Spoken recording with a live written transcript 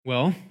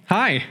Well,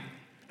 hi.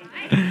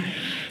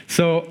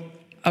 So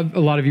a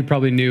lot of you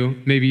probably knew,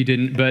 maybe you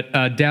didn't, but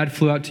Dad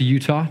flew out to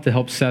Utah to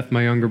help Seth,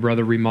 my younger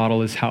brother,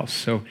 remodel his house.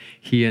 So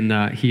he and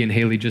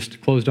Haley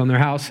just closed on their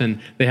house, and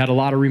they had a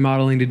lot of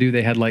remodeling to do.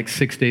 They had like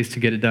 6 days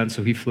to get it done,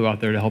 so he flew out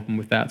there to help them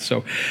with that.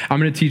 So I'm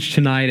going to teach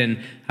tonight, and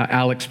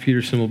Alex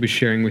Peterson will be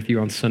sharing with you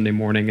on Sunday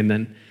morning, and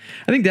then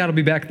I think Dad will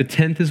be back the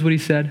 10th is what he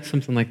said,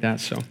 something like that.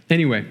 So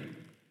anyway,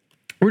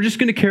 we're just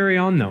going to carry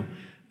on, though.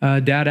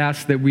 Dad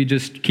asked that we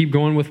just keep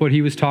going with what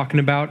he was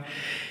talking about.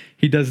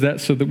 He does that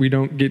so that we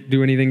don't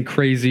do anything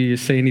crazy,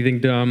 say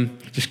anything dumb.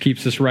 He just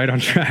keeps us right on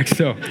track.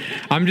 So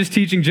I'm just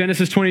teaching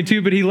Genesis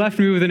 22, but he left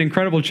me with an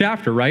incredible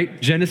chapter, right?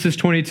 Genesis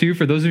 22,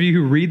 for those of you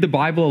who read the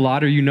Bible a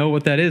lot or you know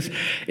what that is,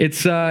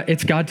 it's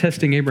God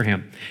testing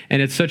Abraham.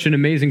 And it's such an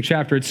amazing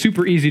chapter. It's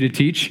super easy to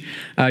teach.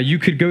 You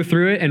could go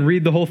through it and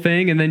read the whole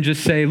thing and then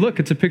just say, look,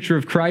 it's a picture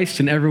of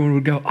Christ. And everyone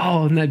would go,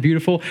 oh, isn't that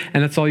beautiful?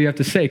 And that's all you have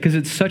to say because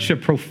it's such a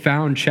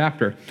profound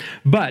chapter.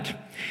 But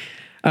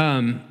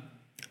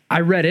I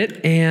read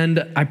it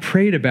and I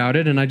prayed about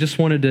it, and I just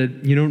wanted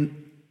to,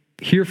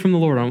 hear from the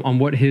Lord on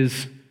what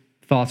his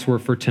thoughts were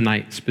for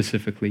tonight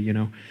specifically,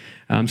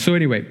 So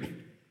anyway,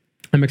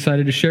 I'm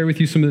excited to share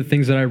with you some of the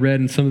things that I read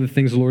and some of the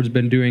things the Lord's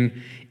been doing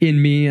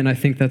in me, and I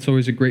think that's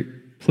always a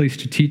great place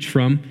to teach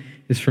from,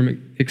 is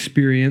from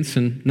experience,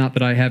 and not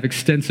that I have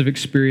extensive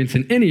experience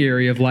in any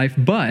area of life,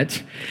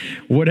 but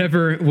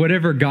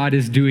whatever God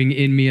is doing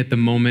in me at the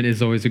moment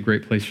is always a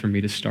great place for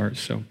me to start.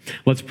 So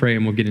let's pray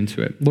and we'll get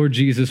into it. Lord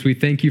Jesus, we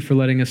thank you for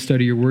letting us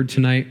study your word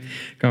tonight.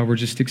 God, we're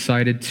just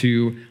excited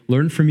to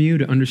learn from you,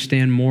 to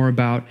understand more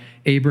about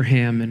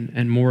Abraham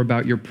and more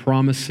about your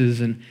promises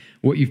and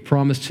what you've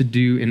promised to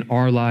do in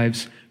our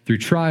lives through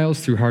trials,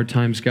 through hard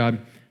times,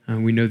 God.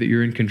 We know that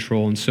you're in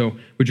control. And so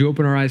would you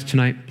open our eyes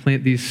tonight,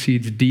 plant these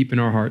seeds deep in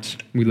our hearts.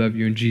 We love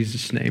you in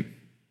Jesus' name.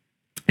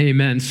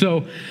 Amen.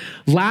 So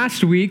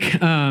last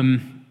week,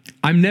 I'm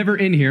never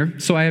in here,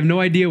 so I have no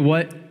idea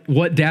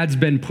what Dad's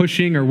been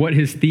pushing or what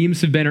his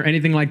themes have been or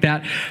anything like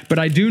that. But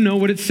I do know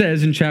what it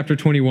says in chapter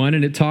 21,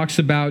 and it talks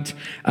about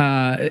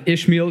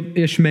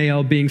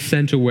Ishmael being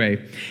sent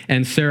away.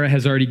 And Sarah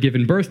has already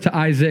given birth to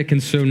Isaac,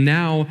 and so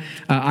now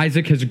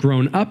Isaac has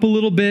grown up a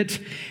little bit,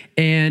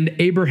 and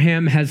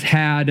Abraham has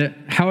had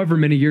however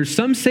many years.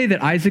 Some say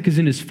that Isaac is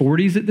in his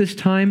 40s at this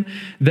time,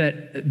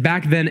 that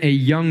back then a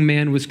young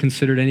man was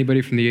considered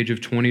anybody from the age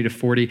of 20 to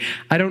 40.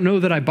 I don't know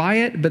that I buy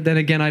it, but then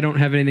again, I don't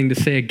have anything to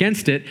say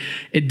against it.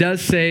 It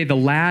does say the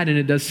lad, and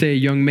it does say a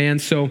young man.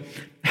 So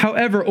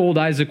however old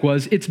Isaac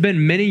was, it's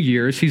been many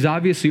years. He's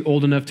obviously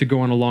old enough to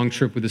go on a long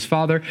trip with his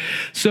father.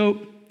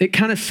 So it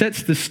kind of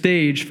sets the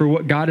stage for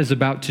what God is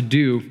about to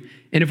do.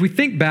 And if we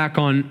think back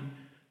on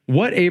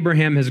what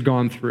Abraham has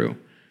gone through,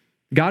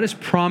 God has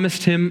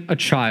promised him a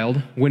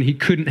child when he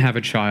couldn't have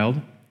a child.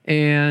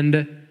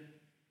 And,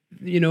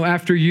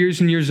 after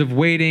years and years of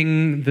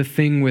waiting, the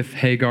thing with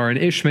Hagar and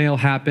Ishmael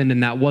happened,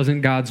 and that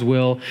wasn't God's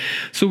will.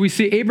 So we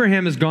see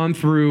Abraham has gone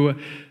through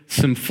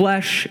some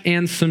flesh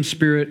and some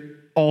spirit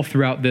all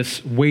throughout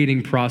this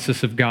waiting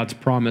process of God's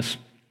promise.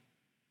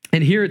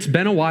 And here it's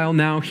been a while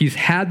now. He's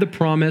had the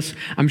promise.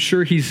 I'm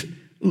sure he's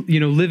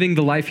living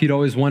the life he'd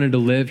always wanted to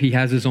live. He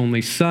has his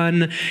only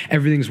son.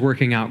 Everything's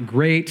working out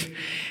great.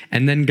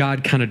 And then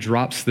God kind of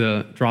drops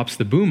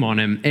the boom on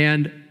him.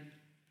 And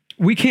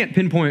we can't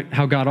pinpoint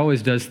how God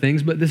always does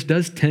things, but this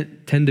does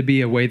tend to be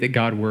a way that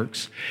God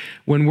works.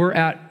 When we're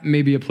at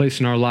maybe a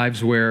place in our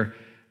lives where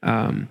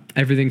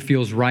everything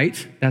feels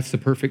right, that's the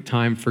perfect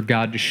time for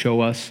God to show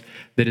us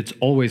that it's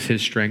always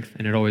his strength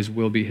and it always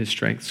will be his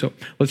strength. So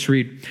let's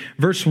read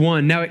verse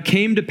 1. Now it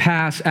came to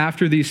pass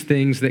after these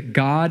things that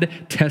God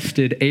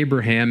tested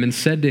Abraham and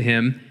said to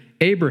him,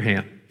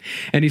 Abraham.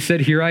 And he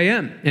said, here I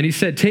am. And he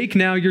said, take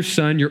now your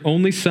son, your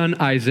only son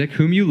Isaac,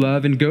 whom you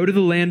love, and go to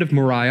the land of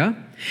Moriah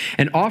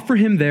and offer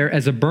him there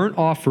as a burnt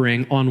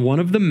offering on one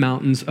of the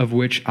mountains of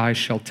which I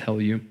shall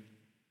tell you.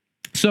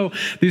 So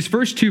these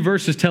first two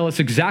verses tell us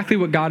exactly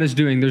what God is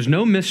doing. There's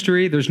no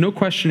mystery. There's no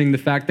questioning the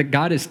fact that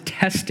God is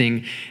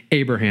testing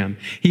Abraham.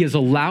 He is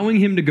allowing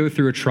him to go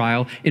through a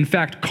trial, in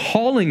fact,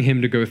 calling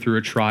him to go through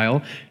a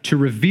trial to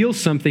reveal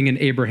something in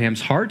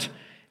Abraham's heart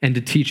and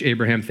to teach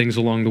Abraham things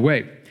along the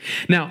way.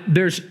 Now,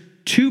 there's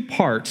two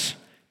parts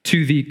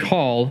to the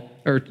call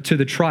or to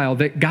the trial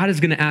that God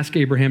is going to ask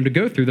Abraham to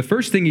go through. The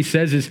first thing he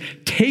says is,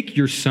 take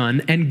your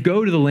son and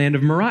go to the land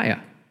of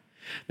Moriah.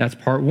 That's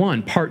part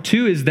one. Part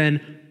two is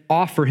then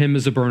offer him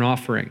as a burnt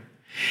offering.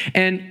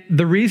 And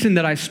the reason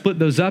that I split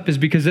those up is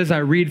because as I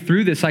read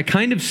through this, I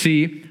kind of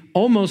see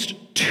almost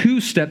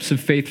two steps of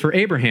faith for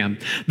Abraham.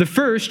 The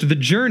first, the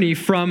journey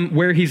from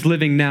where he's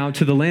living now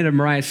to the land of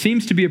Moriah,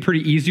 seems to be a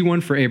pretty easy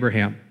one for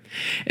Abraham.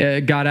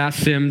 God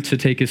asks him to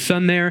take his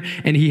son there,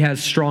 and he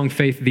has strong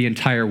faith the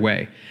entire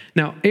way.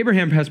 Now,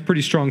 Abraham has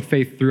pretty strong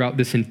faith throughout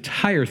this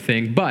entire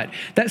thing, but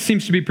that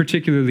seems to be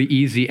particularly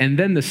easy. And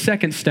then the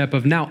second step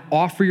of now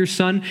offer your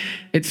son,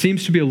 it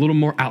seems to be a little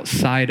more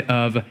outside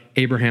of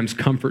Abraham's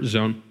comfort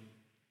zone.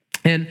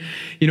 And,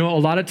 a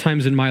lot of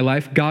times in my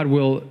life, God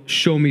will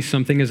show me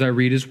something as I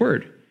read his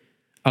word.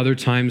 Other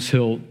times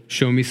he'll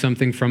show me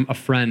something from a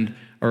friend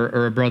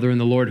or a brother in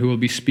the Lord who will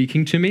be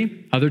speaking to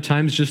me. Other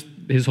times just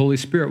his Holy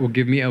Spirit will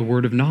give me a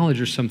word of knowledge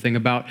or something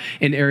about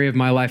an area of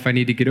my life I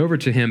need to get over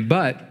to him.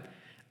 But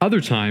other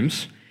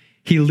times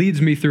he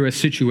leads me through a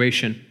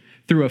situation,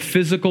 through a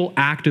physical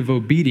act of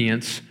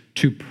obedience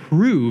to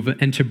prove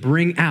and to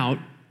bring out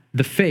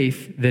the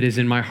faith that is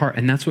in my heart.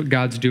 And that's what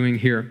God's doing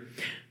here.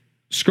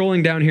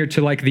 Scrolling down here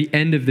to like the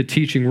end of the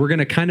teaching, we're going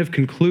to kind of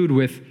conclude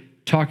with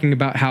talking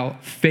about how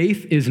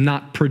faith is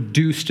not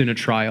produced in a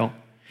trial.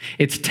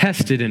 It's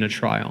tested in a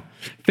trial.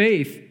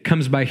 Faith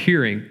comes by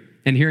hearing,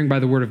 and hearing by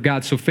the word of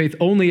God. So faith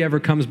only ever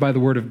comes by the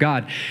word of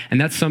God.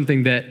 And that's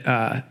something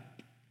that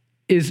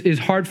is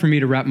hard for me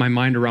to wrap my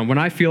mind around. When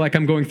I feel like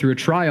I'm going through a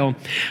trial,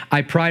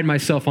 I pride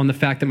myself on the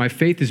fact that my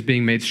faith is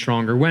being made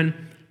stronger, when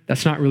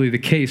that's not really the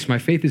case. My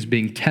faith is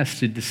being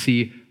tested to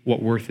see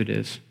what worth it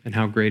is and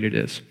how great it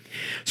is.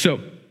 So,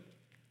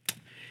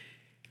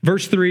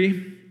 verse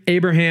 3,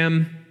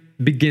 Abraham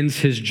begins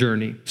his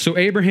journey. So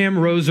Abraham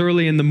rose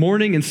early in the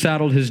morning and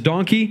saddled his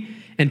donkey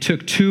and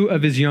took 2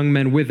 of his young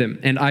men with him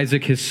and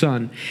Isaac his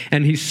son.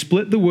 And he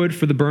split the wood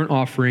for the burnt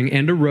offering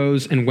and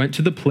arose and went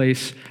to the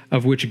place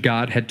of which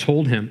God had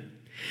told him.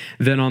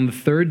 Then on the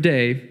 3rd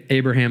day,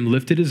 Abraham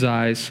lifted his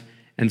eyes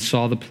and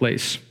saw the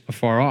place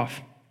afar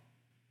off.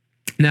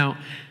 Now,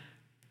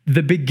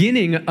 the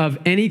beginning of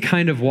any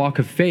kind of walk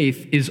of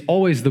faith is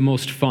always the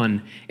most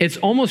fun. It's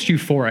almost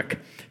euphoric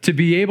to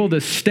be able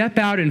to step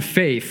out in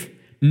faith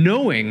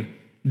knowing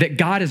that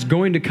God is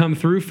going to come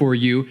through for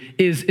you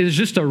is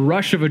just a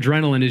rush of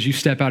adrenaline as you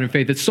step out in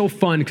faith. It's so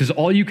fun because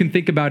all you can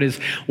think about is,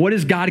 what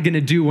is God going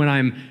to do when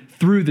I'm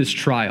through this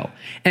trial?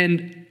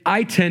 And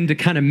I tend to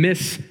kind of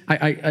miss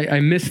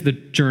the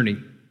journey,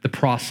 the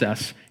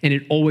process, and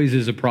it always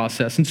is a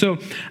process. And so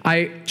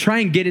I try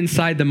and get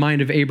inside the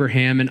mind of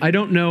Abraham, and I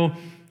don't know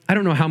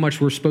how much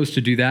we're supposed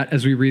to do that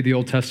as we read the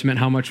Old Testament,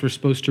 how much we're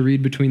supposed to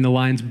read between the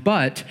lines,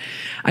 but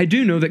I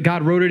do know that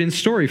God wrote it in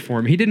story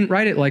form. He didn't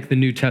write it like the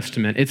New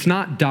Testament. It's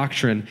not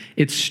doctrine.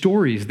 It's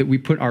stories that we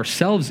put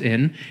ourselves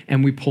in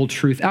and we pull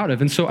truth out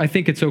of. And so I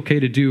think it's okay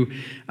to do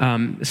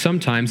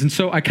sometimes. And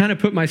so I kind of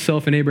put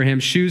myself in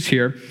Abraham's shoes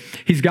here.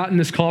 He's gotten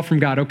this call from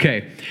God.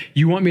 Okay,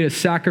 you want me to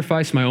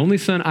sacrifice my only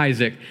son,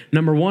 Isaac.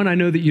 Number 1, I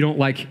know that you don't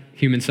like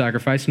human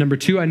sacrifice. Number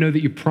 2, I know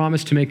that you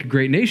promised to make a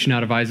great nation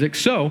out of Isaac.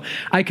 So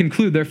I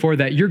conclude, therefore,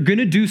 that you're going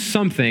to do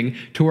something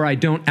to where I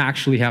don't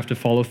actually have to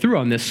follow through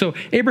on this. So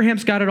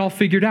Abraham's got it all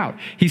figured out.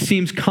 He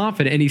seems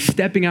confident and he's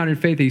stepping out in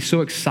faith. He's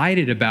so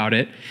excited about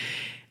it.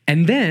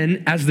 And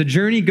then as the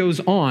journey goes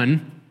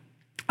on,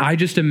 I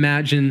just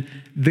imagine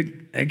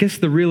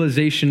the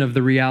realization of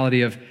the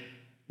reality of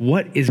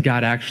what is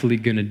God actually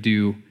going to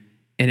do?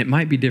 And it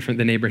might be different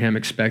than Abraham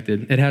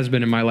expected. It has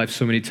been in my life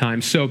so many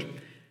times. So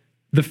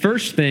the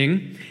first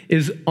thing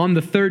is on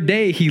the 3rd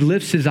day, he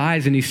lifts his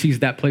eyes and he sees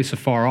that place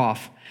afar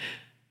off.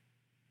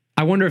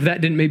 I wonder if that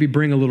didn't maybe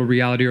bring a little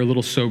reality or a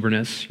little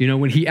soberness. You know,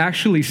 when he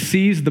actually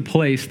sees the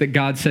place that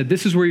God said,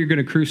 this is where you're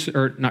going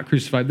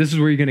to this is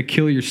where you're going to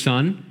kill your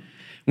son.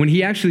 When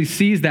he actually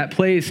sees that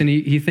place and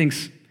he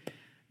thinks,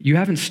 you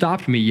haven't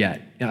stopped me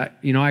yet.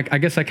 I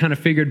guess I kind of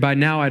figured by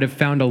now I'd have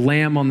found a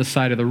lamb on the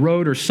side of the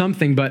road or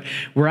something, but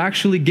we're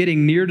actually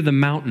getting near to the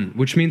mountain,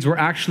 which means we're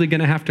actually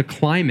going to have to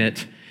climb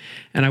it.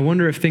 And I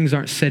wonder if things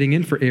aren't setting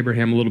in for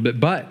Abraham a little bit,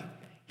 but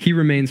he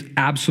remains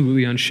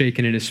absolutely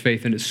unshaken in his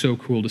faith, and it's so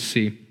cool to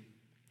see.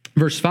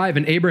 Verse 5,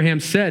 and Abraham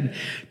said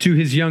to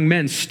his young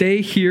men,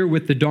 stay here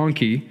with the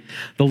donkey.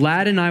 The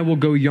lad and I will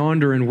go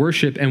yonder and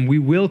worship, and we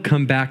will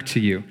come back to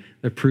you.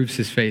 That proves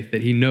his faith,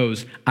 that he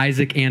knows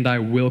Isaac and I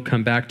will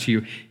come back to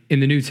you. In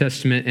the New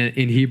Testament,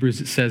 in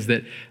Hebrews, it says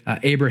that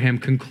Abraham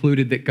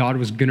concluded that God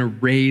was going to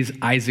raise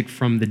Isaac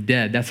from the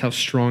dead. That's how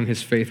strong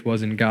his faith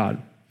was in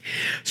God.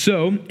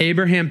 So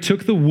Abraham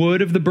took the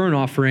wood of the burnt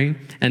offering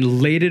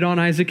and laid it on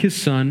Isaac his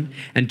son,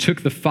 and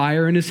took the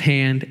fire in his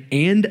hand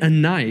and a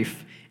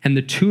knife, and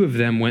the 2 of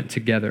them went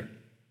together.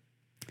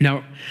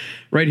 Now,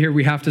 right here,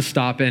 we have to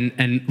stop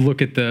and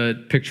look at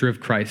the picture of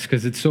Christ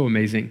because it's so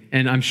amazing.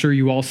 And I'm sure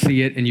you all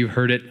see it and you've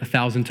heard it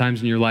 1,000 times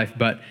in your life,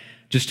 but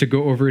just to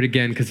go over it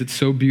again because it's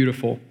so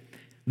beautiful.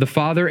 The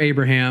father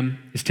Abraham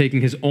is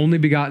taking his only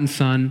begotten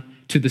son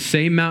to the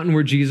same mountain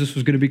where Jesus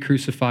was going to be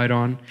crucified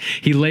on.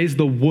 He lays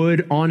the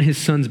wood on his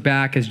son's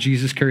back as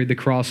Jesus carried the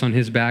cross on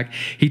his back.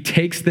 He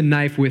takes the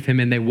knife with him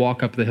and they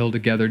walk up the hill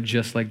together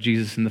just like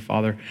Jesus and the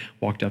Father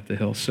walked up the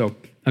hill. So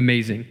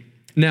amazing.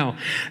 Now,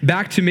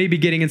 back to maybe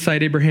getting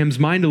inside Abraham's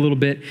mind a little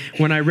bit.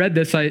 When I read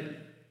this, I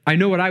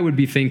know what I would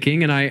be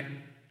thinking, and I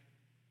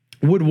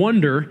would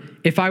wonder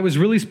if I was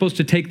really supposed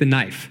to take the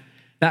knife.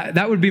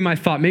 That would be my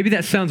thought. Maybe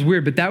that sounds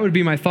weird, but that would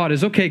be my thought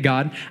is, okay,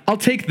 God, I'll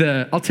take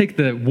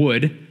the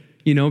wood,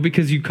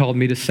 because you called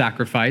me to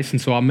sacrifice,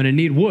 and so I'm going to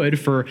need wood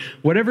for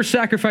whatever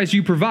sacrifice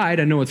you provide.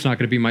 I know it's not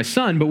going to be my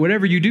son, but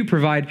whatever you do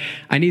provide,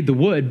 I need the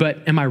wood.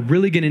 But am I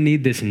really going to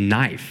need this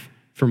knife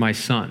for my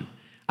son?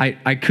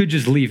 I could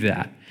just leave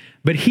that.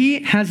 But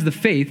he has the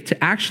faith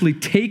to actually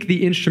take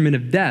the instrument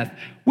of death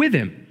with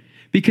him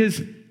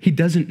because he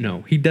doesn't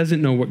know. He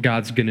doesn't know what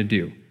God's going to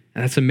do.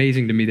 And that's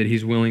amazing to me that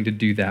he's willing to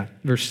do that.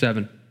 Verse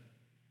 7.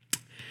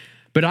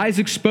 But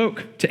Isaac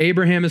spoke to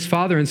Abraham his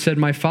father and said,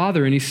 "My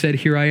father." And he said,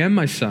 "Here I am,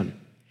 my son."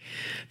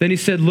 Then he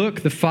said,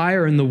 "Look, the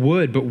fire and the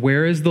wood, but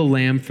where is the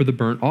lamb for the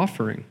burnt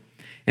offering?"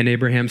 And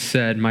Abraham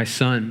said, "My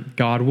son,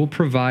 God will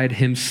provide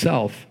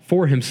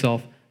for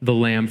himself the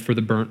lamb for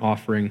the burnt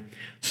offering."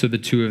 So the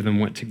two of them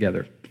went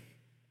together.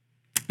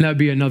 That would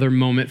be another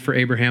moment for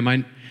Abraham.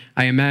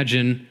 I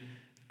imagine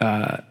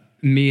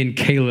me and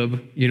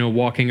Caleb,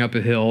 walking up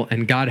a hill,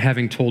 and God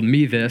having told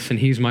me this, and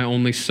he's my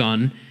only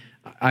son.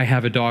 I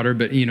have a daughter,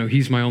 but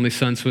he's my only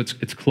son, so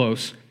it's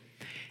close.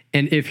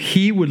 And if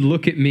he would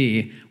look at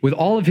me with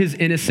all of his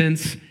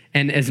innocence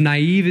and as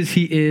naive as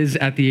he is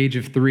at the age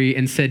of 3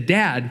 and said,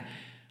 "Dad,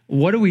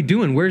 what are we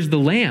doing? Where's the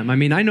lamb? I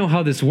mean, I know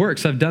how this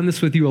works. I've done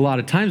this with you a lot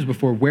of times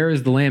before. Where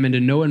is the lamb?" And to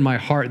know in my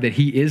heart that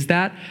he is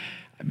that,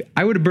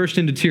 I would have burst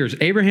into tears.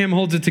 Abraham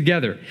holds it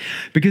together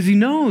because he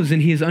knows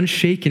and he is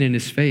unshaken in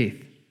his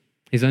faith.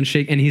 He's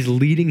unshaken and he's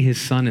leading his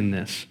son in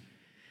this.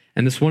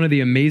 And that's one of the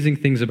amazing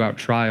things about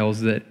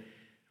trials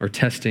or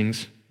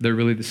testings. They're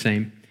really the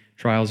same.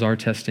 Trials are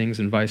testings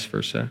and vice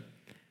versa.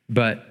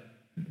 But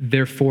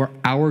they're for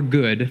our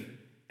good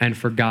and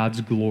for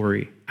God's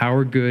glory.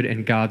 Our good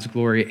and God's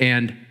glory.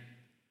 And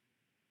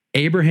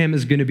Abraham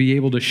is going to be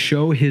able to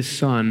show his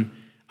son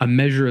a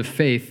measure of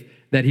faith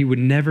that he would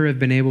never have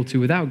been able to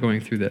without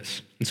going through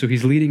this. And so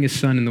he's leading his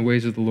son in the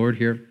ways of the Lord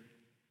here.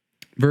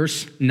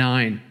 Verse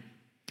 9.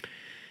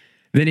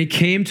 Then he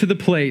came to the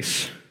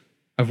place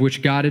of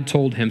which God had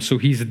told him. So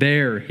he's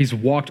there. He's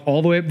walked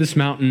all the way up this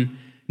mountain,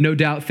 no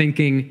doubt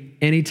thinking,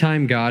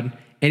 anytime, God,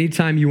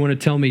 anytime you want to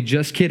tell me,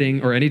 just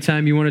kidding, or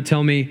anytime you want to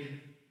tell me,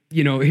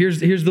 here's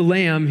the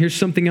lamb, here's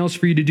something else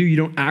for you to do. You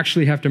don't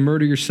actually have to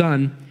murder your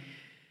son.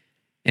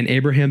 And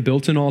Abraham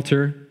built an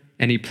altar,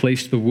 and he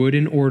placed the wood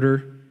in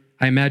order.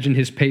 I imagine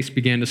his pace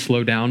began to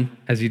slow down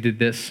as he did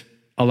this,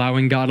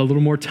 allowing God a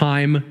little more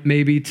time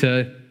maybe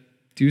to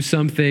do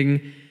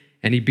something.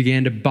 And he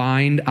began to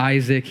bind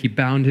Isaac. He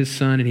bound his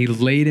son, and he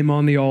laid him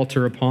on the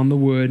altar upon the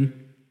wood.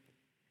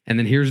 And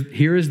then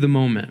here is the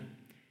moment.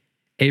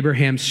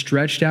 Abraham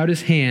stretched out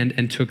his hand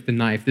and took the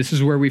knife. This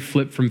is where we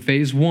flip from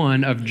phase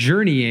 1 of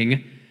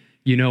journeying,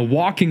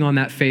 walking on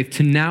that faith,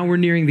 to now we're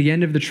nearing the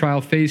end of the trial,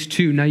 phase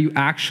 2. Now you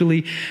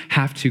actually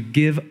have to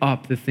give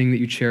up the thing that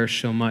you cherish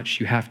so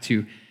much. You have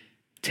to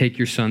take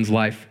your son's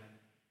life.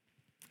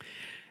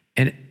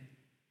 And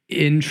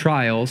in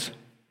trials,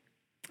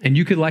 and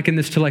you could liken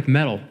this to like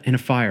metal in a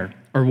fire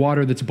or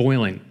water that's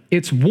boiling.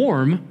 It's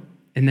warm,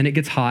 and then it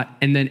gets hot,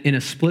 and then in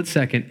a split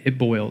second, it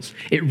boils.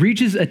 It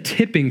reaches a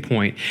tipping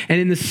point. And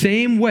in the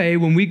same way,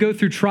 when we go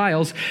through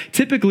trials,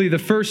 typically the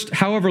first,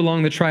 however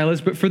long the trial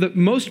is, but for the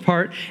most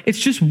part, it's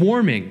just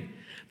warming.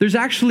 There's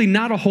actually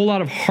not a whole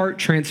lot of heart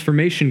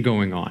transformation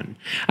going on.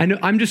 I know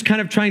I'm just kind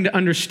of trying to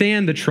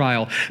understand the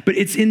trial, but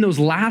it's in those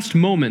last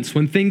moments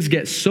when things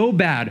get so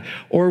bad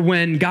or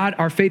when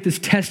our faith is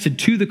tested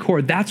to the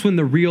core, that's when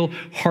the real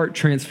heart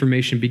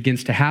transformation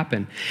begins to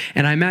happen.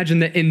 And I imagine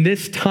that in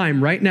this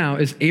time right now,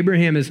 as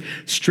Abraham is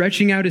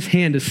stretching out his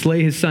hand to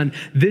slay his son,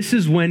 this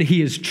is when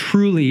he is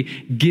truly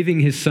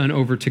giving his son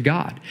over to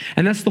God.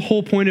 And that's the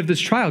whole point of this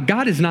trial.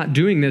 God is not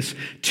doing this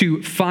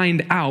to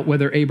find out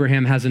whether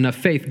Abraham has enough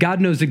faith. God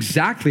knows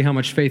exactly how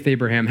much faith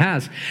Abraham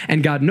has,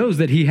 and God knows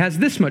that he has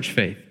this much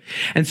faith.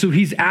 And so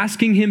he's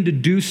asking him to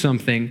do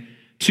something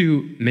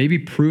to maybe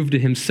prove to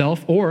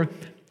himself or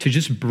to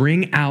just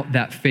bring out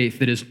that faith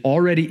that is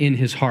already in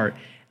his heart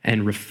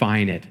and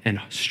refine it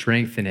and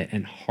strengthen it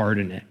and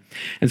harden it.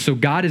 And so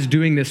God is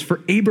doing this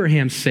for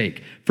Abraham's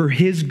sake, for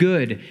his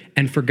good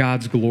and for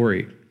God's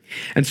glory.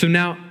 And so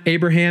now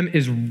Abraham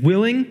is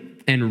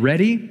willing and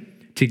ready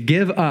to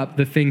give up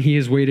the thing he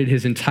has waited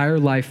his entire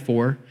life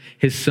for,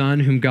 his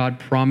son whom God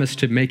promised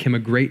to make him a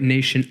great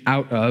nation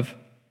out of.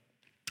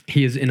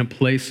 He is in a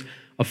place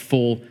of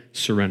full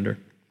surrender.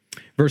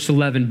 Verse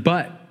 11,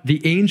 but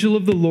the angel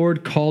of the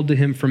Lord called to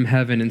him from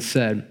heaven and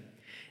said,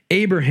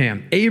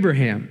 Abraham,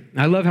 Abraham.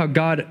 I love how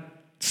God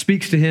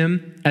speaks to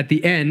him at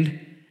the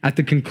end, at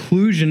the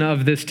conclusion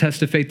of this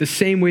test of faith, the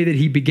same way that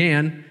he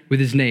began with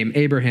his name,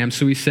 Abraham.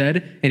 So he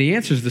said, and he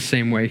answers the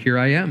same way, here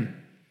I am.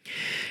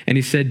 And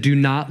he said, do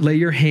not lay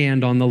your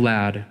hand on the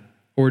lad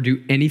or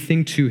do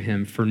anything to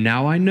him, for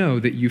now I know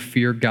that you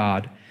fear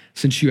God,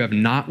 since you have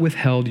not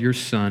withheld your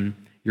son,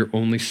 your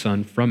only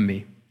son, from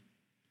me.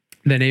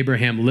 Then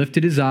Abraham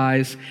lifted his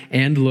eyes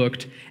and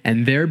looked,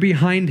 and there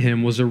behind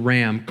him was a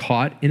ram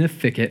caught in a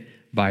thicket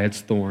by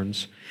its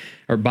horns.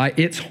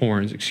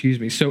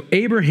 So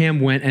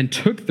Abraham went and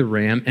took the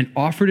ram and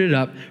offered it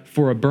up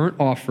for a burnt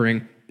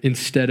offering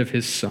instead of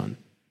his son.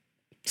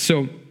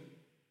 So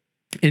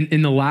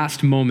in the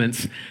last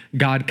moments,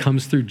 God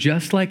comes through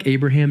just like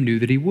Abraham knew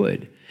that he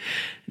would.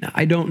 Now,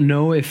 I don't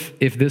know if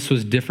this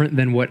was different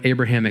than what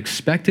Abraham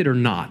expected or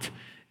not.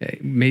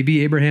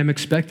 Maybe Abraham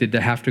expected to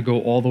have to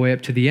go all the way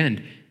up to the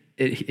end.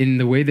 In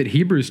the way that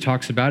Hebrews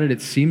talks about it,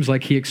 it seems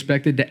like he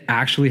expected to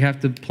actually have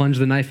to plunge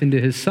the knife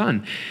into his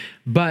son.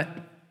 But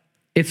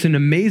it's an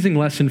amazing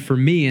lesson for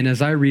me, and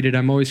as I read it,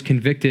 I'm always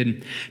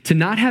convicted to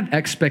not have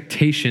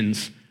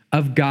expectations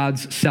of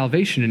God's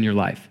salvation in your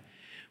life.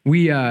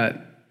 We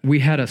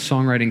had a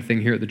songwriting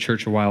thing here at the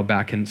church a while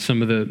back, and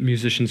some of the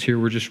musicians here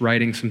were just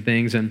writing some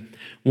things. And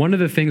one of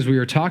the things we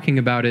were talking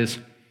about is,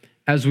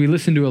 as we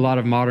listen to a lot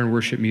of modern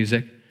worship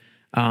music,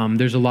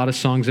 there's a lot of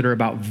songs that are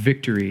about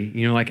victory,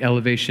 like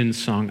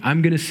Elevation's song,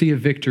 I'm going to see a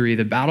victory.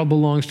 The battle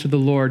belongs to the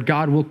Lord.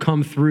 God will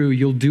come through.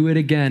 You'll do it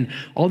again.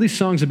 All these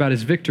songs about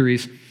his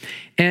victories.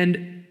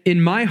 And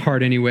in my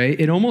heart anyway,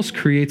 it almost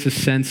creates a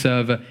sense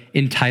of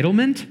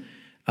entitlement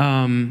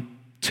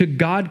to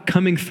God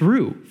coming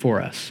through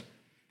for us.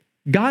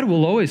 God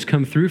will always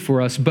come through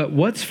for us, but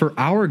what's for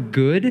our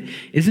good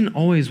isn't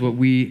always what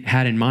we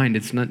had in mind.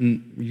 It's not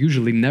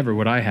usually never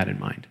what I had in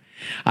mind.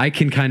 I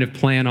can kind of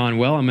plan on,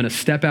 I'm going to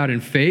step out in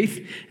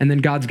faith, and then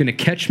God's going to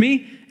catch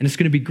me, and it's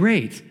going to be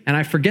great. And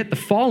I forget the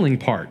falling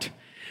part,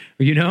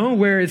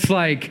 where it's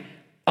like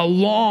a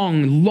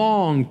long,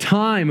 long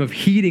time of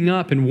heating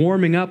up and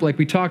warming up, like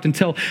we talked,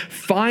 until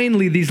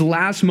finally these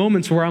last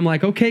moments where I'm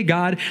like, okay,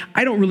 God,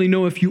 I don't really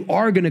know if you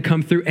are going to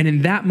come through. And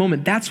in that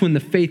moment, that's when the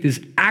faith is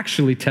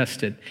actually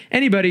tested.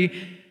 Anybody,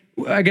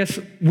 I guess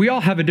we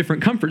all have a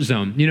different comfort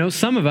zone.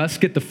 Some of us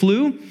get the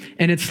flu,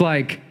 and it's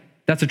like,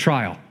 that's a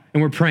trial.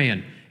 And we're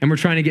praying, and we're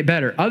trying to get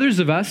better. Others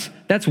of us,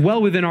 that's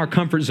well within our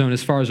comfort zone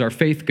as far as our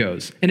faith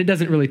goes, and it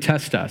doesn't really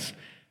test us.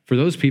 For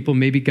those people,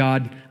 maybe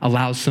God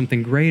allows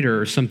something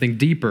greater or something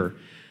deeper.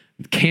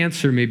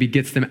 Cancer maybe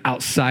gets them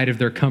outside of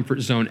their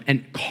comfort zone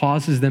and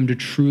causes them to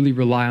truly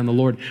rely on the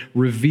Lord,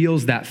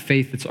 reveals that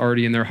faith that's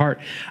already in their heart.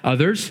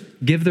 Others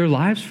give their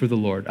lives for the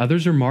Lord.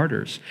 Others are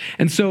martyrs.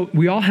 And so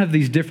we all have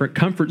these different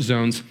comfort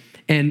zones,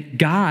 and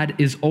God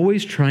is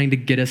always trying to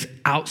get us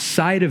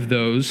outside of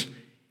those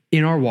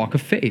in our walk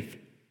of faith.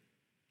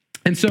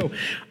 And so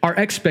our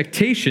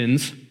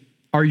expectations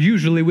are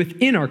usually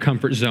within our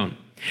comfort zone.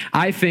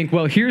 I think,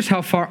 here's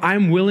how far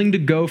I'm willing to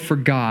go for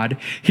God.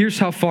 Here's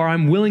how far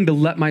I'm willing to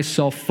let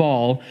myself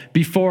fall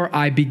before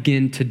I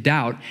begin to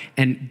doubt.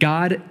 And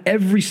God,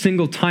 every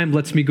single time,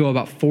 lets me go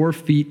about 4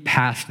 feet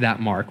past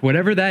that mark.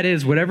 Whatever that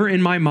is, whatever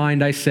in my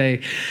mind I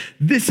say,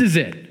 this is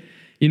it.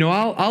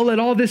 I'll let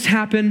all this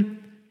happen.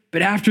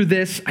 But after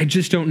this, I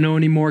just don't know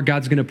anymore.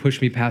 God's going to push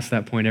me past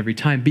that point every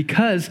time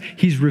because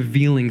he's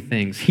revealing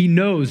things. He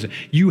knows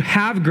you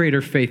have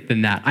greater faith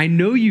than that. I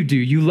know you do.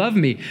 You love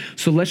me.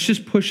 So let's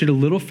just push it a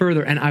little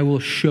further, and I will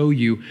show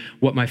you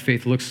what my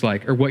faith looks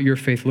like, or what your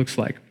faith looks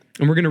like.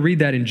 And we're going to read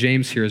that in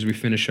James here as we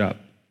finish up.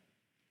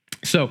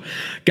 So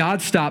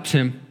God stops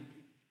him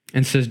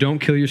and says, don't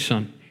kill your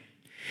son.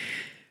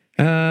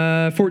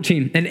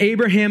 14, and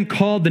Abraham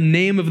called the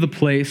name of the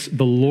place,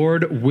 the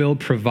Lord will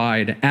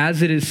provide,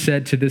 as it is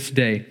said to this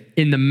day,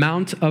 in the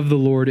mount of the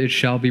Lord it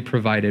shall be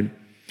provided.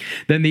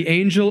 Then the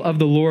angel of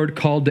the Lord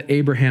called to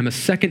Abraham a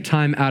second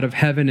time out of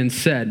heaven and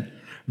said,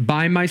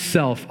 by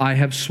myself I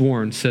have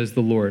sworn, says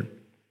the Lord,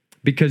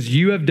 because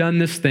you have done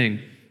this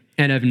thing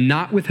and have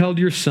not withheld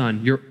your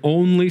son, your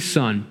only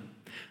son.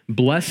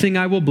 Blessing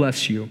I will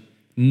bless you.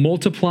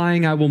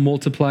 Multiplying, I will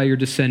multiply your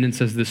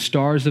descendants as the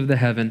stars of the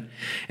heaven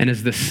and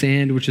as the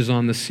sand which is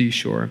on the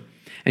seashore.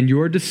 And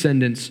your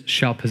descendants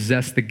shall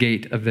possess the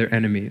gate of their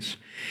enemies.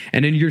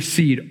 And in your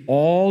seed,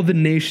 all the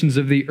nations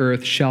of the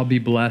earth shall be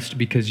blessed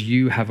because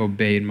you have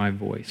obeyed my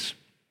voice.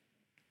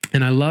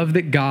 And I love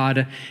that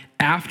God,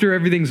 after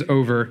everything's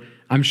over,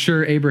 I'm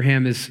sure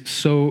Abraham is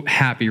so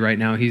happy right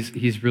now.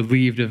 He's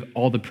relieved of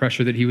all the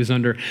pressure that he was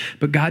under.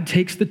 But God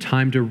takes the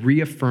time to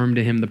reaffirm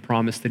to him the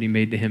promise that he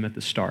made to him at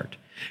the start.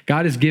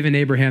 God has given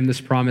Abraham this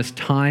promise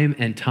time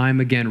and time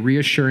again,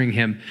 reassuring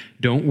him,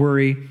 don't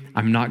worry,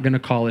 I'm not going to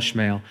call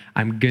Ishmael.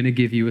 I'm going to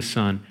give you a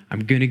son.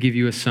 I'm going to give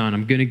you a son.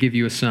 I'm going to give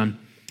you a son.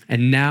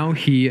 And now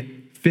he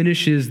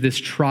finishes this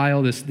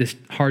trial, this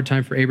hard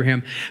time for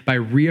Abraham, by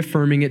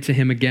reaffirming it to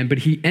him again. But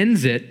he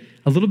ends it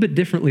a little bit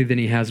differently than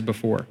he has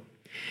before.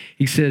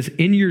 He says,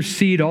 in your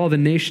seed, all the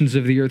nations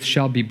of the earth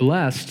shall be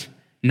blessed,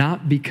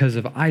 not because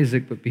of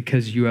Isaac, but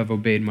because you have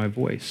obeyed my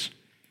voice.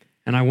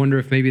 And I wonder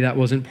if maybe that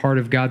wasn't part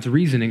of God's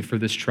reasoning for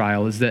this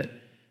trial, is that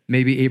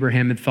maybe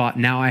Abraham had thought,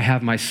 now I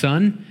have my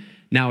son,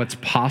 now it's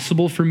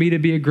possible for me to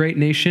be a great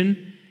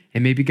nation.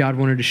 And maybe God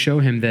wanted to show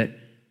him that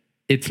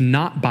it's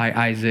not by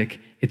Isaac,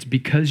 it's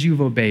because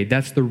you've obeyed.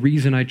 That's the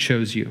reason I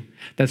chose you.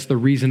 That's the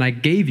reason I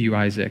gave you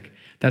Isaac.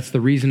 That's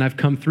the reason I've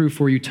come through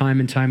for you time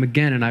and time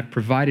again, and I've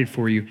provided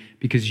for you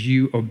because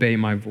you obey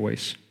my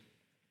voice.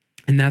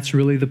 And that's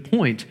really the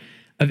point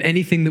of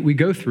anything that we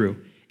go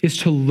through, is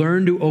to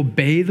learn to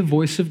obey the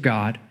voice of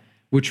God,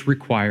 which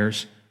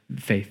requires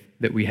faith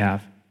that we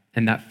have.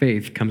 And that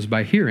faith comes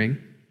by hearing,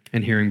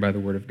 and hearing by the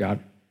word of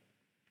God.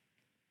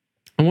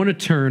 I want to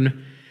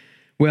turn,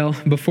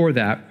 before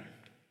that,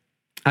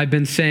 I've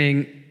been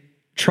saying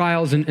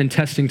trials and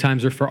testing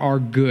times are for our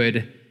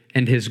good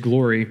and his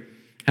glory.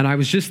 And I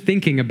was just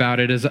thinking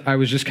about it as I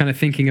was just kind of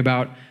thinking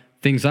about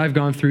things I've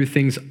gone through,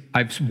 things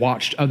I've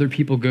watched other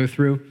people go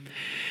through.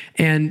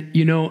 And,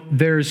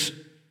 there's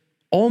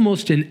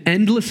almost an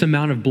endless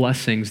amount of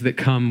blessings that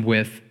come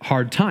with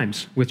hard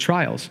times, with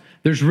trials.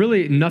 There's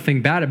really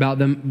nothing bad about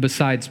them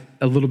besides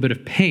a little bit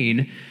of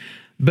pain.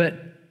 But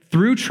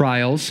through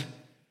trials,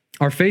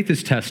 our faith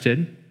is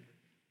tested,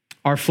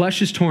 our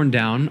flesh is torn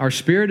down, our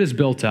spirit is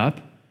built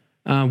up.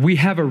 We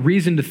have a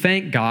reason to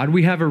thank God.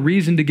 We have a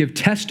reason to give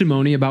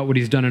testimony about what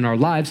he's done in our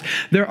lives.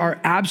 There are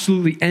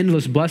absolutely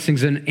endless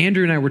blessings. And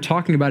Andrew and I were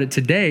talking about it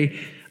today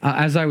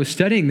as I was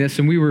studying this,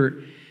 and we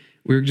were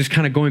just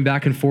kind of going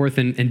back and forth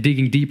and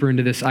digging deeper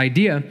into this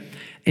idea.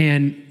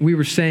 And we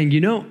were saying,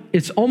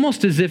 it's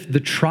almost as if the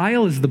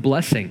trial is the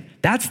blessing.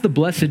 That's the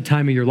blessed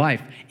time of your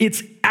life.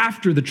 It's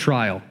after the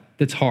trial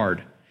that's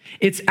hard.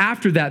 It's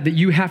after that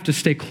you have to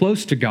stay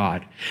close to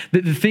God.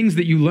 That the things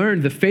that you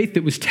learned, the faith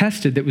that was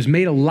tested, that was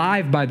made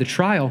alive by the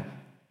trial,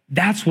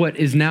 that's what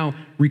is now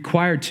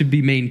required to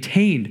be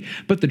maintained.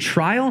 But the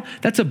trial,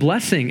 that's a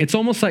blessing. It's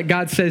almost like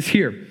God says,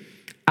 here,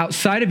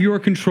 outside of your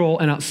control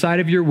and outside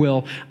of your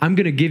will, I'm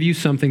going to give you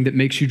something that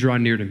makes you draw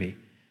near to me.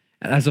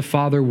 As a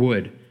father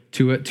would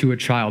to a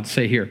child,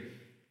 say, here,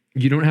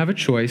 you don't have a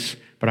choice,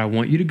 but I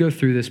want you to go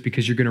through this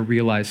because you're going to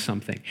realize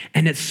something.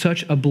 And it's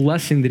such a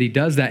blessing that he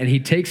does that. And he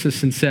takes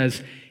us and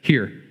says,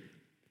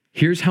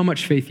 here's how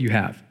much faith you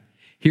have.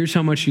 Here's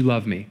how much you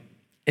love me.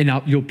 And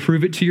you'll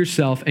prove it to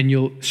yourself and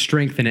you'll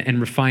strengthen it and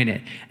refine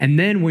it. And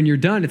then when you're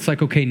done, it's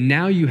like, okay,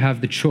 now you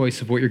have the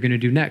choice of what you're going to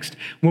do next.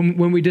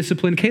 When we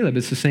discipline Caleb,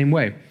 it's the same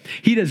way.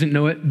 He doesn't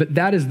know it, but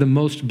that is the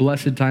most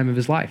blessed time of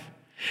his life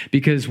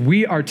because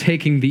we are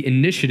taking the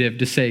initiative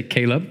to say,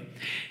 Caleb,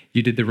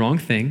 you did the wrong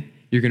thing.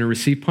 You're going to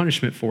receive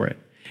punishment for it.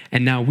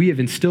 And now we have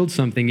instilled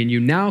something in you.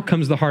 Now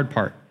comes the hard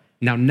part.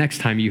 Now next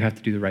time you have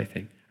to do the right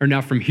thing. Or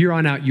now from here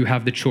on out, you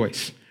have the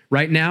choice.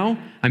 Right now,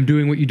 I'm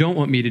doing what you don't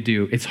want me to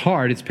do. It's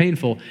hard, it's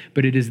painful,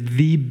 but it is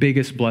the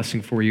biggest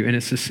blessing for you. And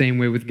it's the same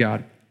way with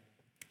God.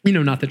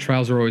 Not that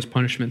trials are always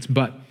punishments,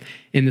 but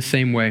in the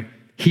same way,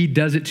 he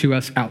does it to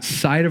us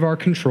outside of our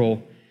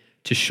control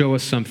to show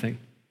us something.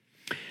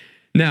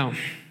 Now,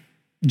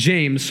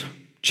 James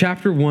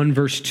chapter 1,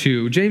 verse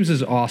 2. James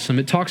is awesome.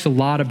 It talks a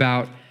lot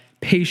about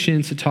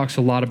patience. It talks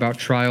a lot about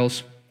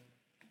trials.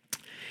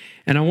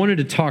 And I wanted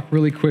to talk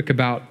really quick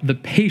about the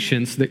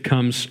patience that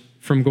comes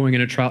from going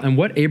in a trial and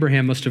what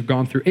Abraham must have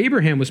gone through.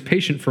 Abraham was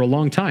patient for a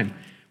long time,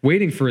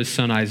 waiting for his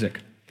son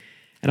Isaac.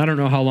 And I don't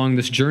know how long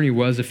this journey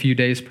was, a few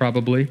days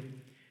probably,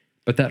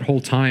 but that whole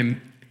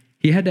time,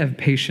 he had to have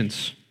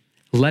patience.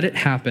 Let it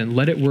happen.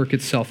 Let it work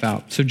itself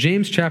out. So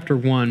James chapter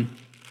 1,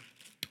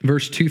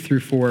 verse 2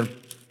 through 4.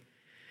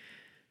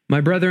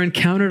 My brethren,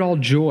 count it all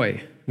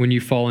joy when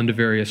you fall into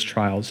various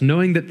trials,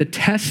 knowing that the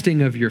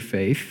testing of your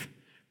faith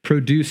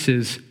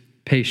produces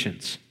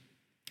patience.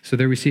 So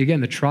there we see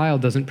again, the trial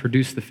doesn't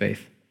produce the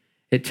faith.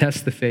 It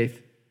tests the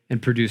faith and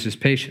produces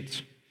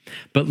patience.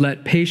 But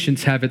let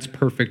patience have its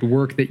perfect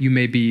work that you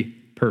may be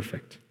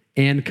perfect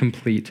and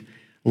complete,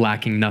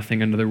 lacking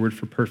nothing. Another word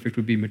for perfect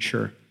would be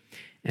mature.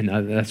 And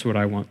that's what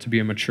I want, to be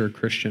a mature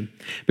Christian.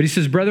 But he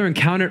says, brethren,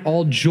 count it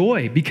all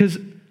joy because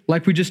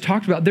like we just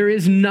talked about, there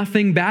is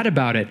nothing bad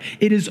about it.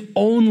 It is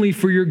only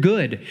for your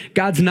good.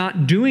 God's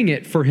not doing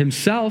it for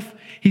himself.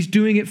 He's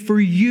doing it for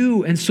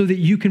you and so that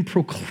you can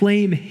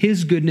proclaim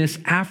his goodness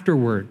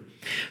afterward.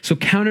 So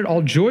count it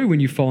all joy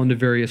when you fall into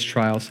various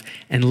trials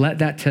and let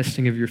that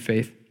testing of your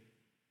faith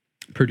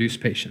produce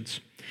patience.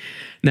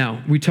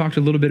 Now, we talked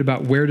a little bit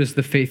about where does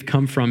the faith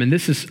come from. And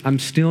I'm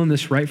stealing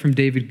this right from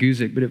David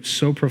Guzik, but it was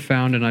so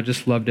profound and I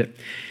just loved it.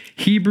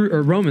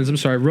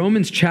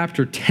 Romans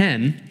chapter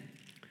 10,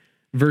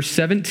 verse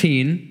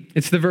 17,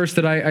 it's the verse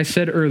that I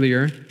said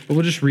earlier, but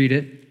we'll just read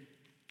it.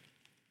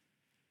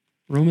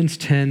 Romans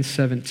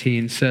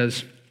 10:17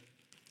 says,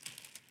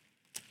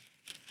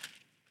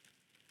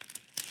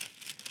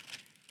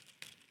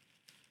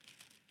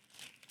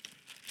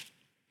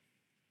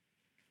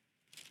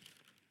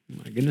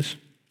 my goodness,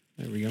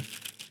 there we go.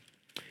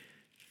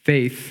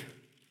 Faith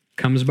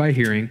comes by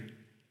hearing,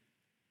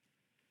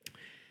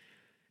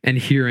 and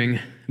hearing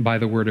by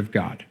the word of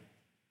God.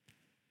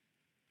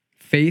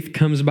 Faith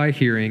comes by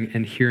hearing,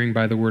 and hearing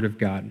by the word of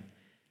God.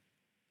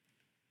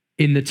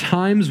 In the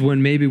times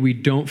when maybe we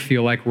don't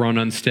feel like we're on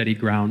unsteady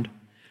ground,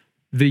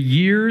 the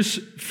years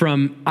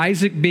from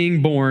Isaac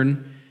being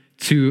born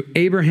to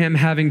Abraham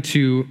having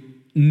to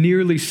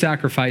nearly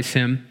sacrifice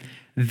him,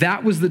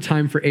 that was the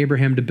time for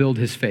Abraham to build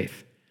his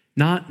faith.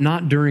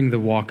 Not during the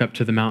walk up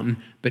to the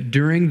mountain, but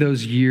during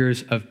those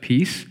years of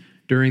peace,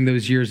 during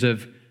those years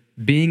of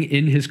being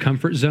in his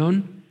comfort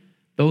zone,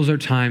 those are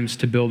times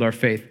to build our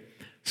faith.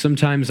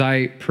 Sometimes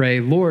I pray,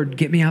 Lord,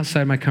 get me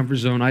outside my comfort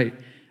zone.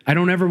 I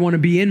don't ever want to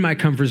be in my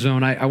comfort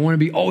zone. I want to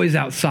be always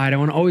outside. I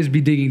want to always be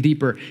digging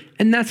deeper.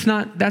 And that's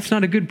not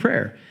a good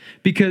prayer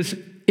because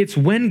it's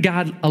when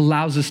God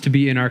allows us to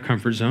be in our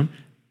comfort zone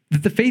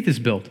that the faith is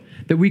built,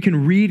 that we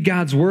can read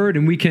God's word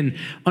and we can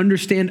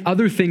understand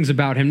other things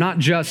about him, not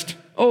just,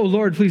 oh,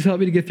 Lord, please help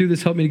me to get through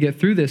this, help me to get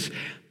through this.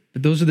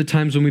 But those are the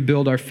times when we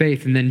build our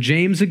faith. And then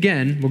James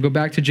again, we'll go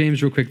back to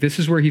James real quick. This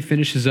is where he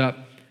finishes up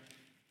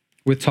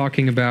with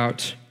talking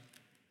about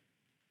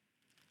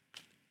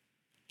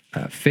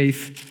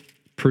faith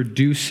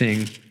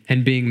producing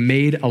and being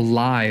made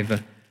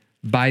alive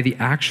by the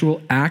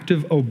actual act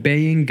of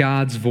obeying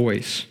God's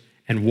voice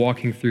and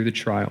walking through the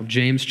trial.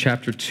 James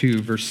chapter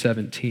 2, verse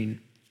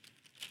 17.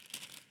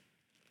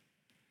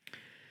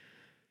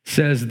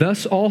 says,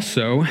 thus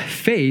also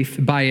faith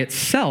by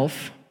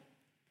itself,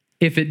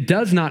 if it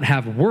does not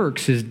have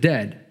works, is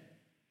dead.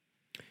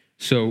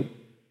 So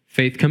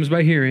faith comes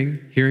by hearing,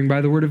 hearing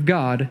by the word of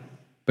God,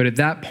 but at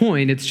that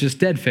point, it's just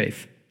dead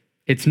faith.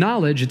 It's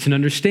knowledge, it's an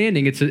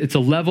understanding, it's a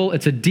level,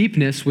 it's a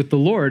deepness with the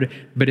Lord,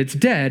 but it's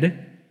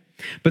dead.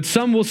 But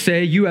some will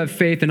say, you have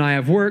faith and I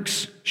have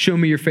works. Show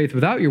me your faith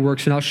without your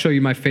works, and I'll show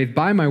you my faith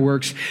by my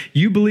works.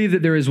 You believe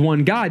that there is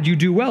one God. You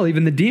do well.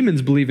 Even the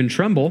demons believe and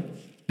tremble.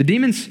 The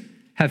demons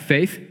have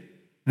faith.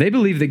 They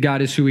believe that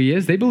God is who he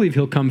is. They believe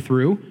he'll come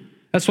through.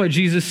 That's why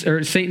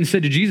Satan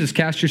said to Jesus,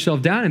 cast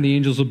yourself down and the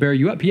angels will bear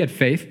you up. He had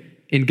faith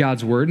in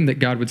God's word and that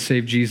God would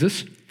save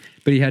Jesus,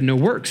 but he had no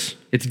works.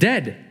 It's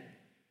dead.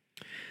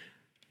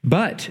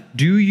 But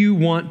do you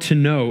want to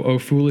know, O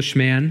foolish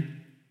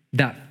man,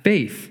 that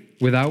faith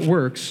without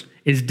works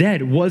is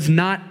dead? Was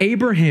not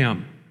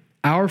Abraham,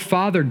 our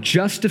father,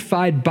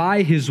 justified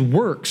by his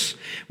works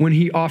when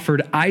he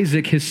offered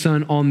Isaac, his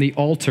son, on the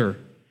altar?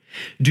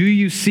 Do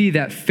you see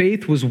that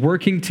faith was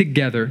working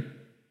together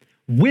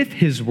with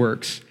his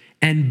works,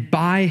 and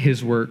by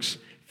his works,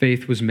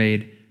 faith was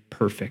made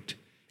perfect?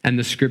 And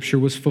the scripture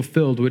was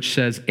fulfilled, which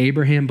says,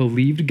 Abraham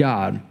believed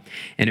God,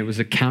 and it was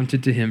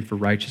accounted to him for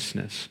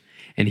righteousness,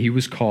 and he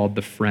was called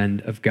the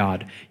friend of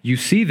God. You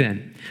see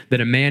then that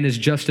a man is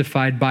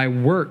justified by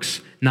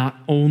works, not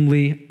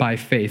only by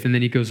faith. And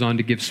then he goes on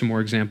to give some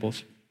more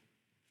examples.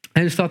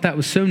 I just thought that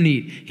was so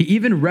neat. He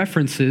even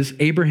references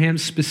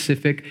Abraham's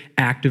specific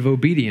act of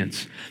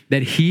obedience,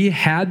 that he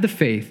had the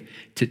faith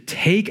to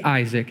take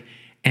Isaac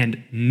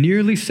and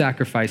nearly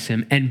sacrifice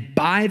him. And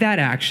by that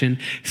action,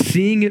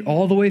 seeing it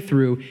all the way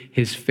through,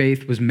 his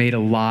faith was made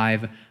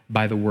alive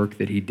by the work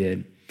that he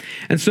did.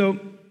 And so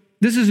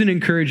this is an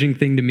encouraging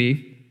thing to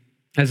me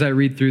as I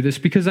read through this,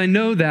 because I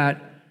know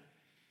that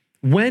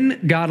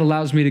when God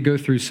allows me to go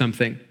through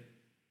something,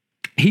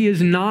 he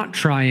is not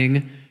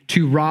trying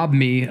to rob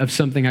me of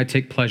something I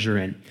take pleasure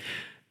in.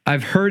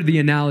 I've heard the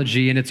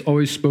analogy, and it's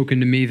always spoken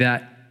to me,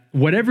 that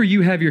whatever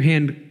you have your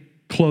hand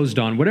closed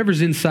on,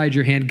 whatever's inside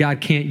your hand, God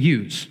can't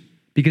use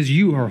because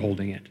you are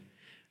holding it.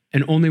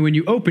 And only when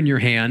you open your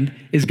hand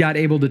is God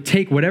able to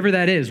take whatever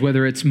that is,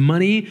 whether it's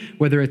money,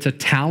 whether it's a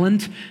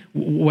talent,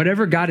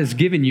 whatever God has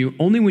given you.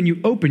 Only when you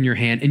open your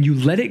hand and you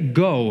let it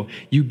go,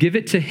 you give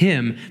it to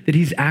him, that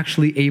he's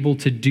actually able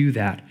to do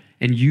that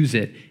and use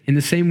it. In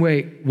the same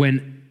way,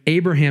 when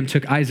Abraham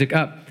took Isaac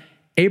up,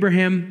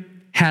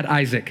 Abraham had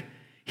Isaac.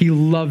 He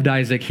loved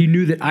Isaac. He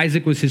knew that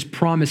Isaac was his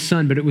promised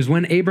son, but it was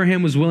when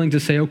Abraham was willing to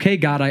say, okay,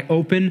 God, I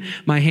open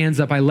my hands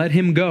up. I let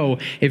him go.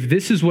 If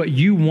this is what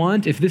you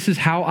want, if this is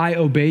how I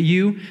obey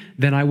you,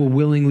 then I will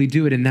willingly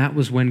do it. And that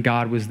was when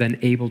God was then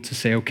able to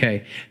say,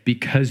 okay,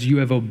 because you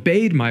have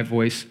obeyed my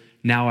voice,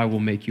 now I will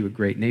make you a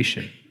great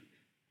nation.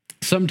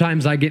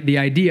 Sometimes I get the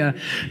idea,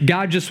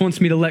 God just wants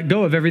me to let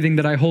go of everything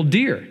that I hold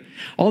dear.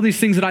 All these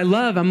things that I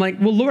love, I'm like,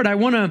 well, Lord, I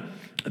want to.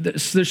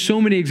 There's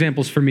so many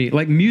examples for me.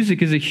 Like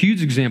music is a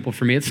huge example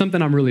for me. It's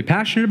something I'm really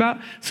passionate about,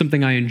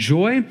 something I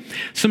enjoy.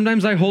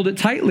 Sometimes I hold it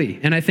tightly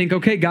and I think,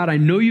 okay, God, I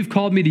know you've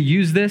called me to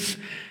use this,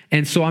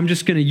 and so I'm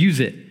just going to use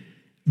it.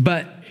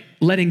 But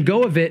letting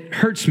go of it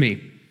hurts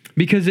me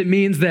because it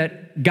means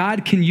that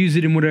God can use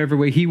it in whatever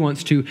way he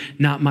wants to,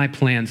 not my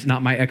plans,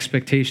 not my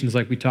expectations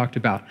like we talked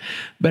about.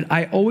 But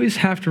I always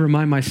have to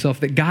remind myself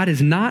that God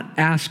is not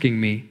asking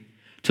me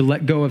to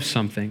let go of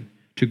something,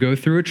 to go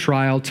through a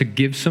trial, to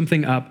give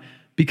something up,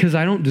 because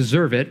I don't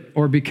deserve it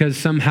or because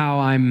somehow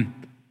I'm,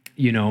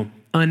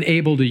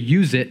 unable to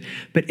use it,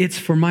 but it's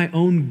for my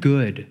own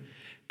good,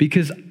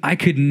 because I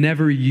could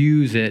never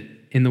use it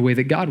in the way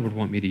that God would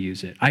want me to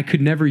use it. I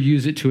could never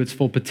use it to its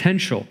full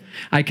potential.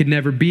 I could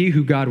never be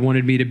who God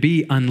wanted me to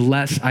be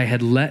unless I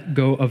had let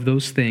go of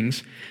those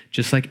things,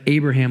 just like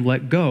Abraham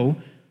let go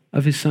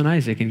of his son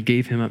Isaac and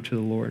gave him up to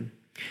the Lord.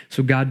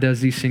 So God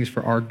does these things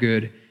for our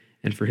good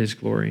and for his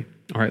glory.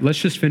 All right, let's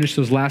just finish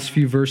those last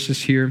few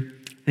verses here.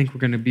 I think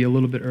we're going to be a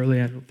little bit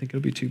early. I don't think it'll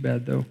be too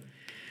bad, though.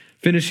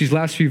 Finish these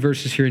last few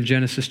verses here in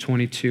Genesis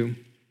 22,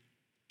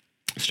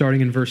 starting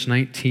in verse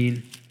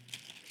 19.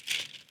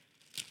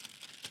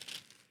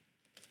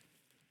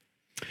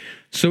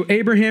 So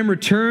Abraham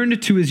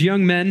returned to his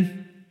young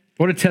men.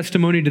 What a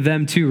testimony to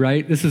them, too,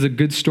 right? This is a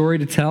good story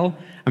to tell.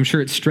 I'm sure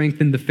it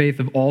strengthened the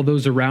faith of all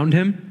those around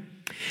him.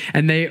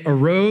 And they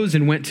arose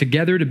and went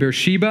together to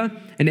Beersheba,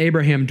 and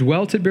Abraham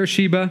dwelt at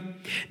Beersheba.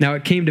 Now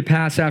it came to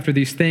pass after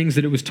these things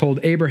that it was told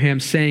Abraham,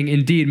 saying,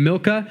 indeed,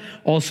 Milcah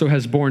also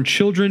has borne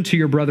children to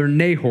your brother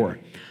Nahor,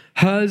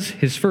 Huz,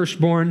 his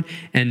firstborn,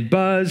 and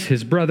Buz,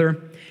 his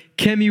brother,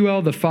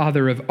 Kemuel, the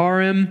father of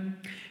Aram,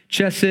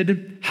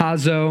 Chesed,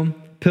 Hazo,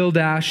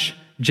 Pildash,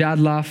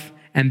 Jadlaph,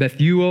 and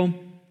Bethuel.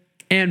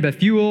 And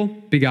Bethuel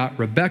begot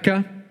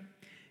Rebekah.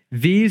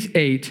 These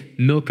 8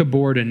 Milcah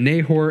bore to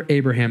Nahor,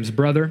 Abraham's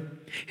brother.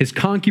 His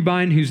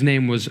concubine, whose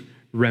name was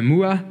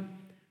Remuah,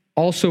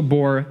 also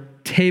bore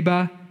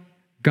Teba,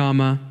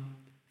 Gama,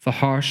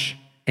 Thahash,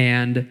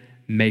 and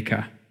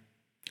Maacah.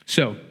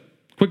 So,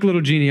 quick little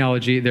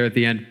genealogy there at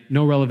the end.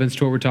 No relevance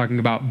to what we're talking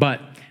about,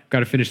 but got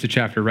to finish the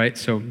chapter, right?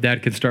 So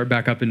Dad could start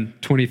back up in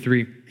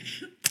 23.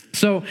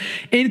 So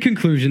in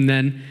conclusion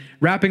then,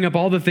 wrapping up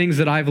all the things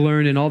that I've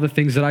learned and all the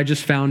things that I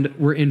just found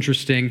were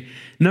interesting.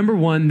 Number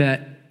one,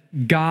 that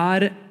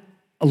God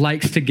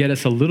likes to get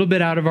us a little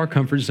bit out of our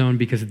comfort zone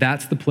because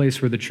that's the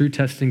place where the true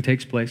testing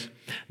takes place.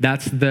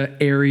 That's the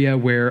area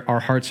where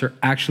our hearts are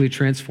actually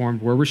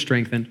transformed, where we're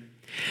strengthened.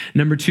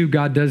 Number two,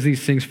 God does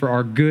these things for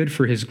our good,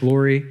 for his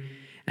glory.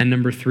 And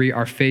number three,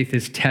 our faith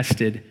is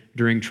tested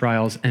during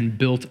trials and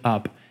built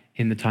up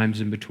in the times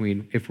in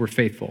between if we're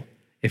faithful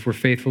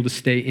to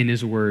stay in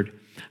his word.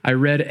 I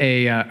read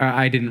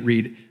I didn't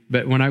read,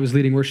 but when I was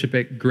leading worship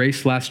at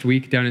Grace last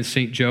week down in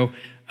St. Joe,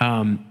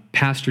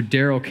 Pastor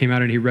Daryl came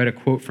out and he read a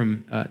quote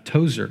from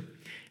Tozer,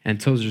 and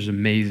Tozer's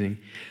amazing.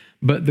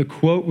 But the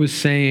quote was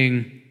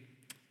saying,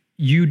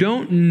 you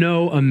don't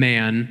know a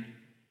man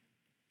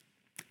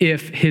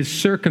if his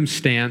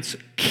circumstance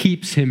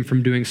keeps him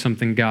from doing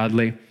something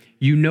godly.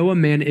 You know a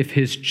man if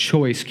his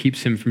choice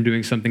keeps him from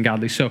doing something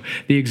godly. So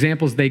the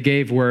examples they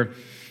gave were,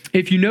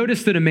 if you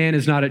notice that a man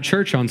is not at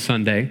church on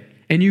Sunday,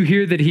 and you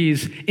hear that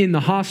he's in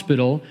the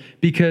hospital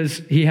because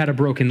he had a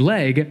broken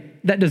leg,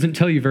 that doesn't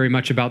tell you very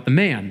much about the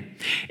man.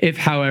 If,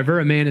 however,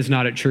 a man is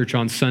not at church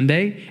on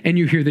Sunday and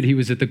you hear that he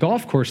was at the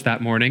golf course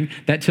that morning,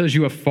 that tells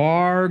you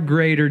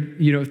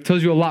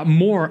tells you a lot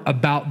more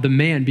about the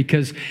man,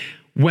 because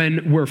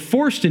when we're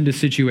forced into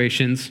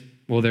situations,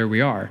 well, there we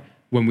are.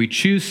 When we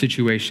choose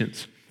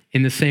situations,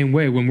 in the same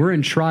way, when we're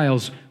in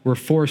trials, we're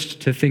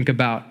forced to think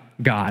about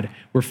God.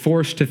 We're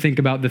forced to think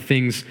about the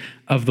things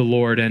of the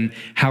Lord and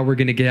how we're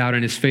going to get out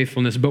in his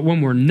faithfulness. But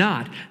when we're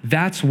not,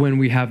 that's when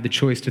we have the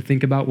choice to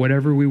think about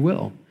whatever we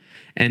will.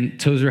 And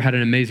Tozer had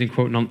an amazing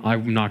quote, and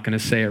I'm not going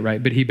to say it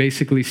right, but he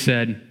basically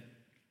said,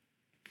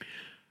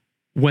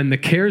 when the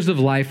cares of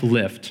life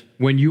lift,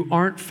 when you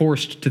aren't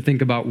forced to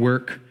think about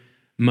work,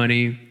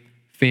 money,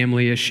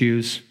 family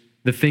issues,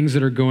 the things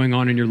that are going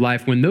on in your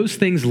life, when those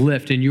things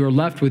lift and you are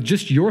left with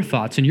just your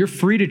thoughts and you're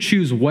free to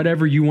choose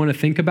whatever you want to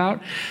think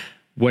about,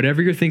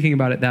 whatever you're thinking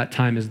about at that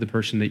time is the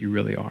person that you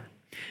really are.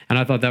 And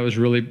I thought that was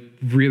really,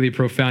 really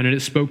profound. And it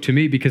spoke to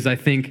me because I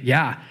think,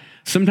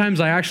 sometimes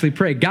I actually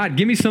pray, God,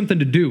 give me something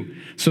to do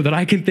so that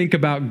I can think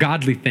about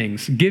godly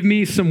things. Give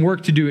me some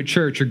work to do at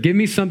church, or give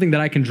me something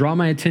that I can draw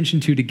my attention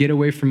to get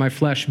away from my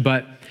flesh.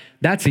 But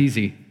that's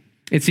easy.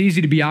 It's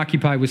easy to be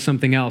occupied with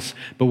something else.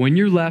 But when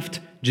you're left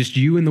just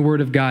you and the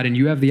word of God, and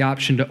you have the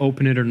option to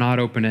open it or not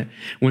open it,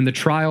 when the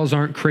trials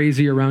aren't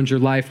crazy around your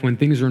life, when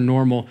things are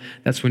normal,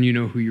 that's when you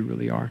know who you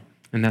really are.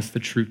 And that's the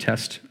true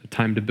test, the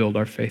time to build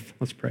our faith.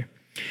 Let's pray.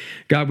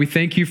 God, we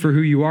thank you for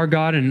who you are,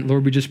 God. And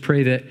Lord, we just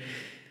pray that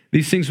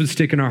these things would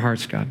stick in our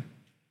hearts, God.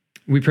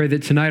 We pray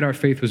that tonight our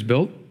faith was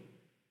built,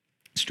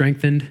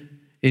 strengthened,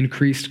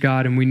 increased,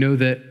 God. And we know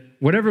that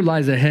whatever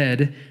lies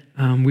ahead,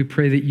 we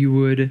pray that you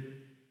would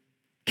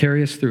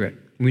carry us through it.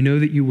 We know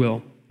that you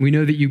will. We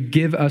know that you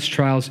give us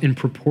trials in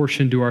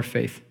proportion to our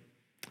faith.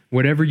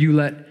 Whatever you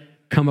let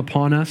come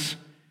upon us,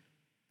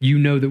 you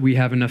know that we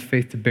have enough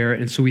faith to bear it.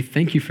 And so we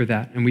thank you for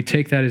that. And we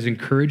take that as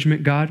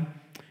encouragement, God.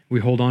 We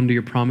hold on to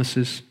your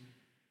promises.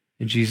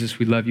 And Jesus,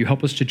 we love you.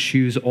 Help us to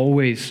choose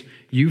always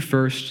you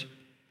first,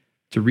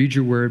 to read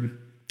your word,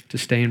 to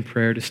stay in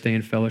prayer, to stay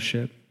in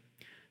fellowship.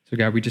 So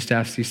God, we just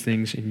ask these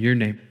things in your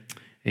name.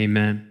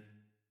 Amen.